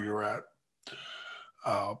 and now you're at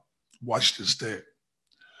Washington State.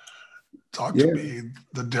 Talk to me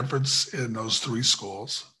the difference in those 3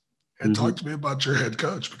 schools, and talk to me about your head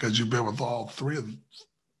coach, because you've been with all 3 of them.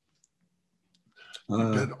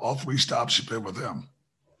 All 3 stops you've been with him.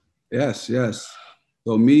 Yes.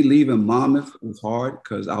 So me leaving Monmouth was hard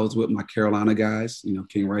because I was with my Carolina guys.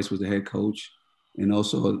 King Rice was the head coach. And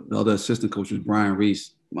also the other assistant coach was Brian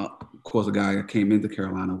Reese, of course, a guy I came into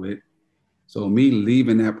Carolina with. So me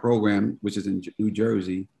leaving that program, which is in New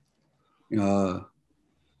Jersey, I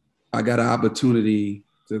got an opportunity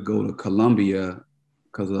to go to Columbia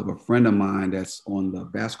because of a friend of mine that's on the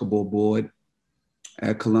basketball board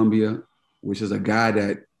at Columbia, which is a guy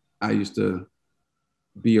that I used to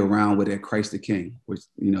be around with at Christ the King, which,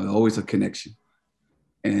 always a connection.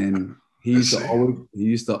 And he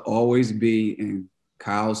used to always be in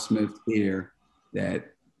Kyle Smith's ear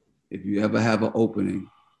that if you ever have an opening,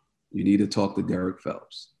 you need to talk to Derrick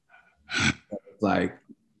Phelps. Like,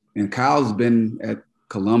 and Kyle's been at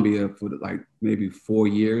Columbia for like maybe 4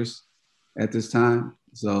 years at this time.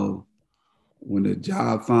 So when the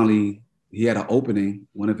job finally, he had an opening,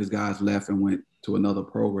 one of his guys left and went to another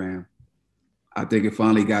program. I think it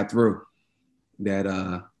finally got through that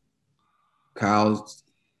Kyle's,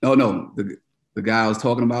 no, the guy I was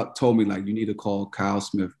talking about told me, like, you need to call Kyle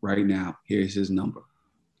Smith right now. Here's his number.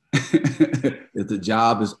 If the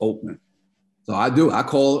job is open. So I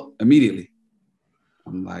call immediately.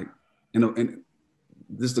 I'm like, and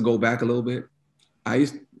just to go back a little bit,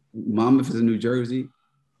 Monmouth is in New Jersey.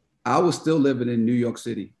 I was still living in New York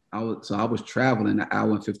City. I was traveling an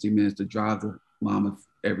hour and 15 minutes to drive to Monmouth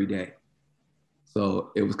every day.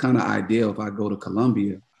 So it was kind of ideal if I go to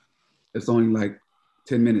Columbia. It's only like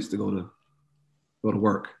 10 minutes to go to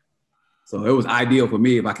work. So it was ideal for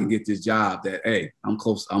me if I can get this job that, hey, I'm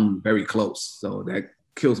close. I'm very close. So that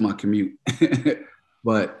kills my commute.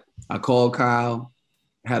 But I called Kyle,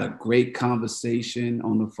 had a great conversation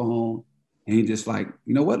on the phone. And he just like,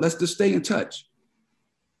 you know what, let's just stay in touch.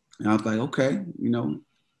 And I was like, okay,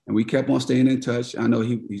 and we kept on staying in touch. I know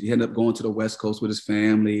he ended up going to the West Coast with his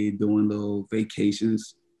family, doing little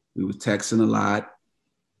vacations. We were texting a lot,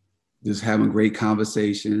 just having great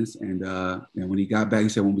conversations. And when he got back, he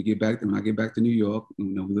said, when I get back to New York,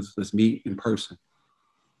 let's meet in person.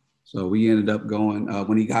 So we ended up going,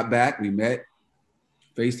 when he got back, we met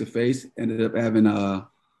face to face, ended up having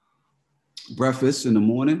breakfast in the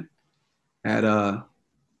morning at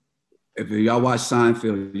if y'all watch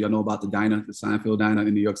Seinfeld, y'all know about the Seinfeld diner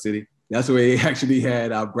in New York City. That's where he actually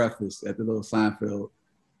had our breakfast, at the little Seinfeld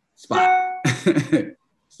spot.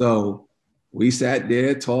 So we sat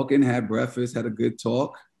there talking, had breakfast, had a good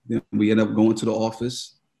talk. Then we ended up going to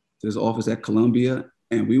his office at Columbia.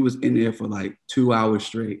 And we was in there for like 2 hours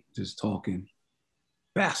straight, just talking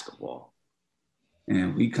basketball.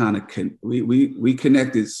 And we kind of we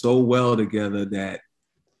connected so well together that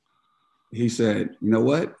he said, you know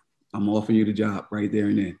what? I'm offering you the job right there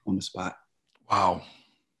and then on the spot. Wow.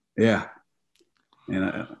 Yeah. And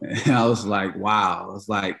I was like, wow. I was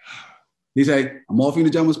like, he said, I'm offering you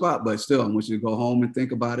the job on the spot, but still, I want you to go home and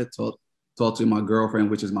think about it. Talk to my girlfriend,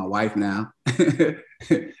 which is my wife now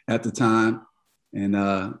at the time. And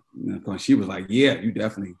she was like, yeah, you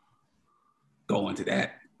definitely go into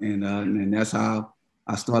that. And that's how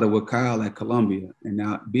I started with Kyle at Columbia. And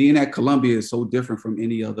now being at Columbia is so different from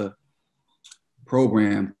any other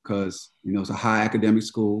program because, it's a high academic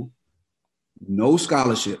school, no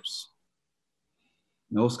scholarships.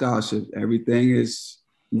 Everything is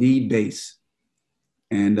need-based.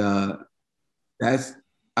 And I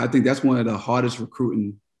think that's one of the hardest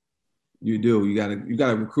recruiting you do. You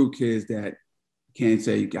gotta recruit kids that can't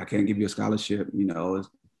say, I can't give you a scholarship.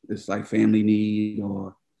 It's like family need,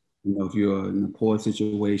 or, if you're in a poor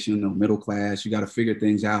situation or middle class, you got to figure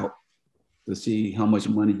things out to see how much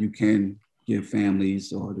money you can give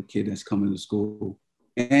families or the kid that's coming to school.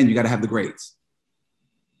 And you got to have the grades.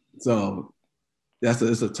 So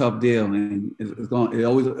it's a tough deal. And I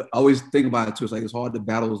always think about it too. It's like, it's hard to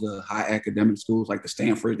battle the high academic schools like the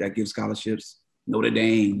Stanford that give scholarships, Notre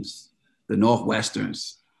Dames, the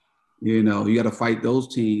Northwesterns. You got to fight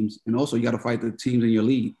those teams, and also you got to fight the teams in your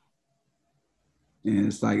league. And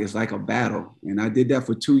it's like a battle. And I did that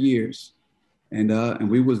for 2 years, and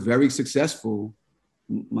we was very successful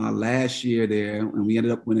my last year there, and we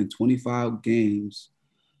ended up winning 25 games,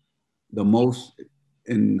 the most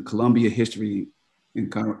in Columbia history in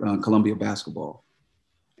Columbia basketball.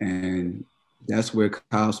 And that's where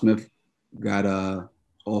Kyle Smith got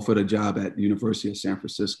offered a job at the University of San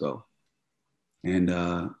Francisco. And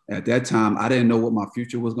at that time, I didn't know what my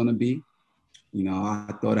future was going to be.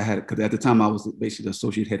 I thought I had, because at the time I was basically the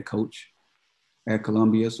associate head coach at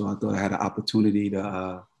Columbia. So I thought I had an opportunity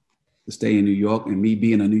to stay in New York. And me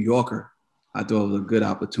being a New Yorker, I thought it was a good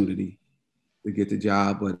opportunity to get the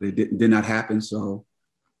job, but it did not happen. So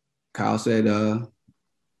Kyle said,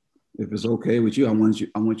 if it's okay with you, I want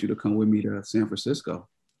you to come with me to San Francisco.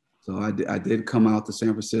 So I did come out to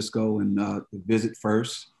San Francisco and visit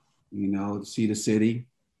first, see the city,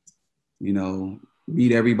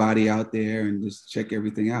 meet everybody out there and just check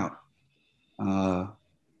everything out.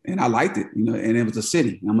 And I liked it, and it was a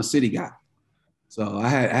city. I'm a city guy. So I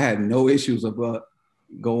had no issues about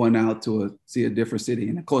going out to see a different city.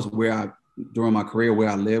 And of course, during my career, where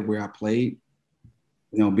I lived, where I played,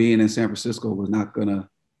 being in San Francisco was not gonna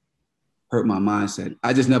hurt my mindset.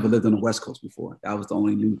 I just never lived on the West Coast before. That was the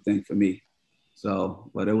only new thing for me. So,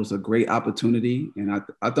 but it was a great opportunity. And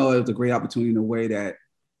I thought it was a great opportunity in a way that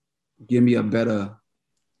give me a better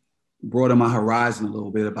broadened my horizon a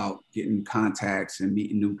little bit about getting contacts and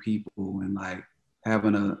meeting new people and like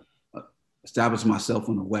having establish myself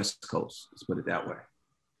on the West Coast. Let's put it that way.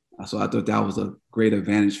 So I thought that was a great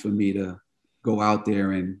advantage for me to go out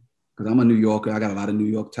there and, because I'm a New Yorker, I got a lot of New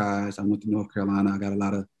York ties. I went to North Carolina. I got a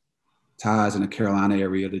lot of ties in the Carolina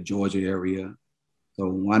area, the Georgia area. So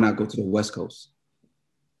why not go to the West Coast?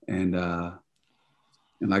 And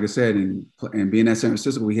like I said, and being at San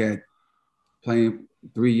Francisco, we had playing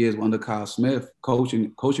 3 years under Kyle Smith,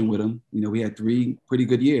 coaching with him. You know, we had 3 pretty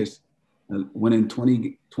good years, winning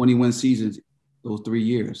 21 seasons those 3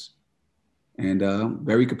 years. And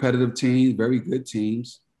very competitive teams, very good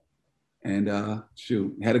teams. And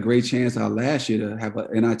had a great chance last year to have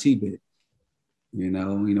an NIT bid. You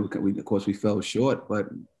know, of course we fell short, but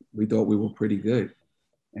we thought we were pretty good.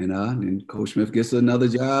 And Coach Smith gets another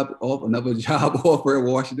job offer at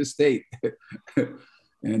Washington State.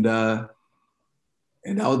 and that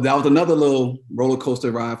was another little roller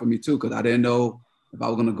coaster ride for me too, because I didn't know if I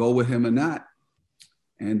was going to go with him or not.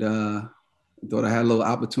 And thought I had a little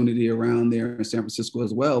opportunity around there in San Francisco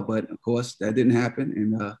as well, but of course that didn't happen.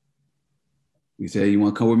 And he said, "You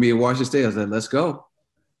want to come with me at Washington State?" I said, "Let's go."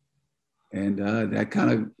 And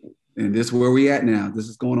and this is where we at now. This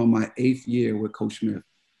is going on my 8th year with Coach Smith.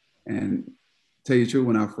 And tell you the truth,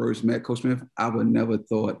 when I first met Coach Smith, I would never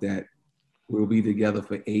thought that we'll be together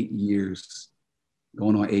for 8 years,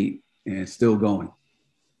 going on 8 and still going.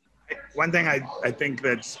 One thing I think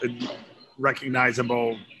that's a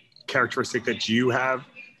recognizable characteristic that you have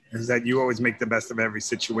is that you always make the best of every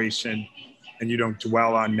situation and you don't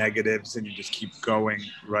dwell on negatives and you just keep going,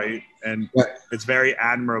 right? And it's very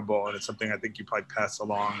admirable, and it's something I think you probably pass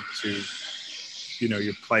along to,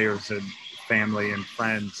 your players and family and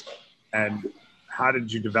friends. And how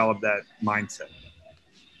did you develop that mindset?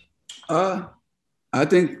 I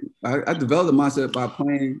think I developed the mindset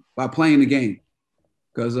by playing the game,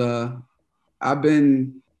 because I've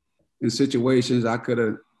been in situations I could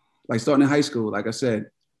have, like starting in high school, like I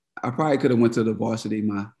said, I probably could have went to the varsity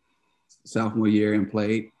my sophomore year and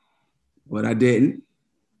played, but I didn't.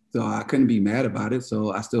 So I couldn't be mad about it.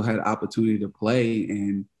 So I still had the opportunity to play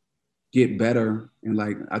and get better. And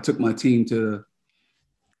like, I took my team to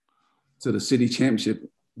the city championship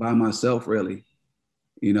by myself, really,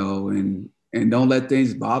 and don't let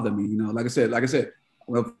things bother me. Like I said,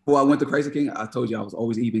 before I went to Crazy King, I told you I was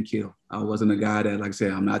always even keel. I wasn't a guy that, like I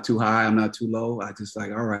said, I'm not too high, I'm not too low. I just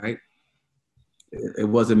like, all right. It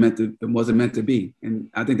wasn't meant to be. And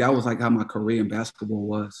I think that was like how my career in basketball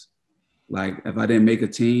was. Like, if I didn't make a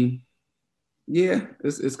team, yeah,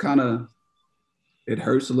 it's kind of, it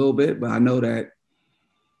hurts a little bit, but I know that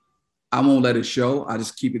I won't let it show. I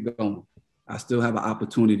just keep it going. I still have an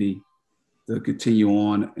opportunity to continue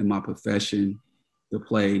on in my profession, to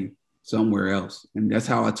play somewhere else. And that's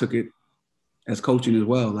how I took it as coaching as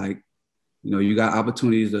well. Like, you got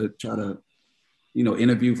opportunities to try to,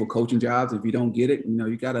 interview for coaching jobs. If you don't get it,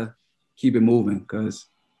 you got to keep it moving, because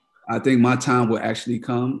I think my time will actually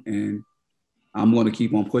come, and I'm going to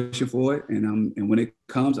keep on pushing for it. And when it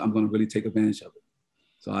comes, I'm going to really take advantage of it.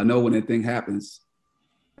 So I know when that thing happens,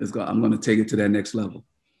 I'm going to take it to that next level.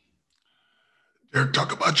 Derrick,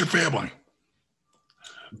 talk about your family.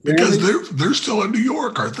 Because they're still in New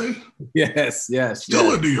York, aren't they? Yes.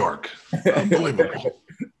 Still in New York. Unbelievable.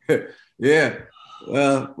 Yeah.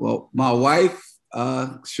 Well, my wife,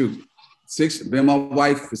 been my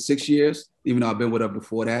wife for 6 years, even though I've been with her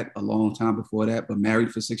before that, a long time before that, but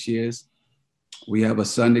married for 6 years. We have a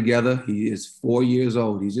son together. He is 4 years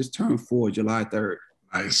old. He just turned 4, July 3rd.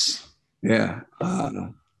 Nice. Yeah.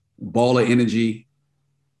 Ball of energy.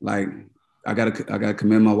 Like, I gotta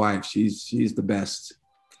commend my wife. She's the best,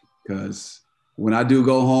 because when I do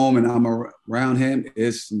go home and I'm around him,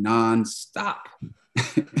 it's nonstop.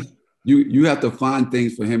 You have to find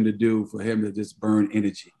things for him to do, for him to just burn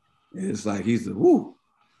energy. It's like he's the woo.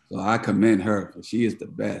 So I commend her. She is the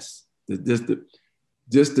best.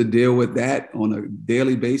 Just to deal with that on a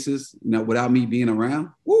daily basis, without me being around,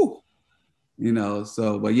 woo.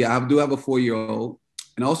 So, but yeah, I do have a 4-year-old,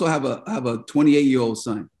 and also have a 28-year-old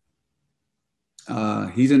son.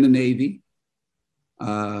 He's in the Navy.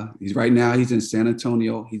 He's in San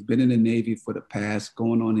Antonio. He's been in the Navy for the past,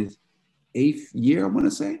 going on his 8th year, I want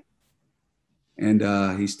to say. And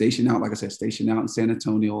he's stationed out in San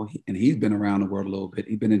Antonio. And he's been around the world a little bit.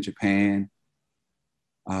 He's been in Japan,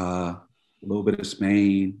 a little bit of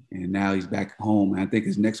Spain, and now he's back home. And I think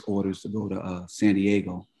his next order is to go to San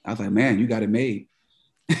Diego. I was like, man, you got it made.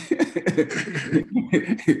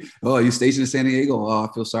 Oh, you stationed in San Diego? Oh,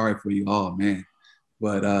 I feel sorry for you. Oh, man.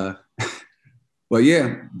 But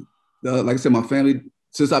yeah, like I said, my family,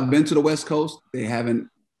 since I've been to the West Coast, they haven't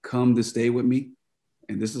come to stay with me.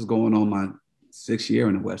 And this is going on my 6th year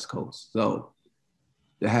in the West Coast. So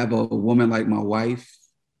to have a woman like my wife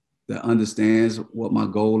that understands what my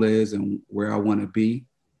goal is and where I want to be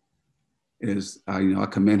is, I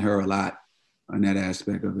commend her a lot on that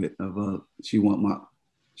aspect of it. She want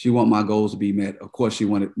my goals to be met. Of course, she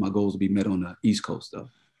wanted my goals to be met on the East Coast, though.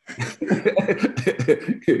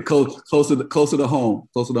 closer to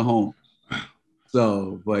home.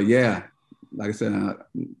 So, but yeah, like I said,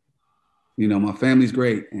 my family's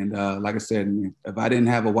great, and like I said, if I didn't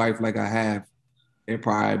have a wife like I have, it'd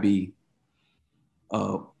probably be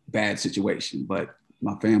a bad situation. But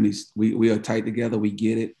my family's we are tight together. We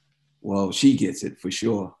get it. Well, she gets it for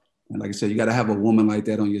sure. And like I said, you got to have a woman like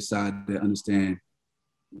that on your side that understand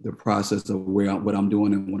the process of what I'm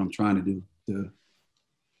doing and what I'm trying to do to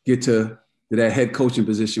get to that head coaching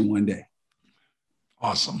position one day.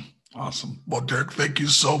 Awesome. Well, Derrick, thank you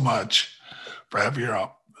so much for having you on.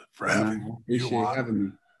 Appreciate having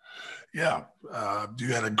me. Yeah,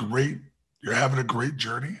 you're having a great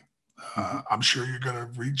journey. I'm sure you're going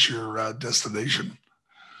to reach your destination.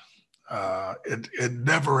 It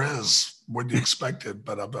never is when you expect it,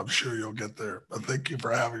 but I'm sure you'll get there. But thank you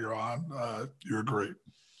for having you on. You're great.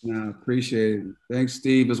 No, appreciate it. Thanks,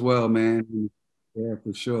 Steve, as well, man. Yeah,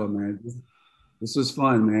 for sure, man. This was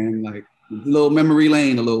fun, man. Like a little memory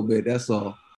lane a little bit. That's all.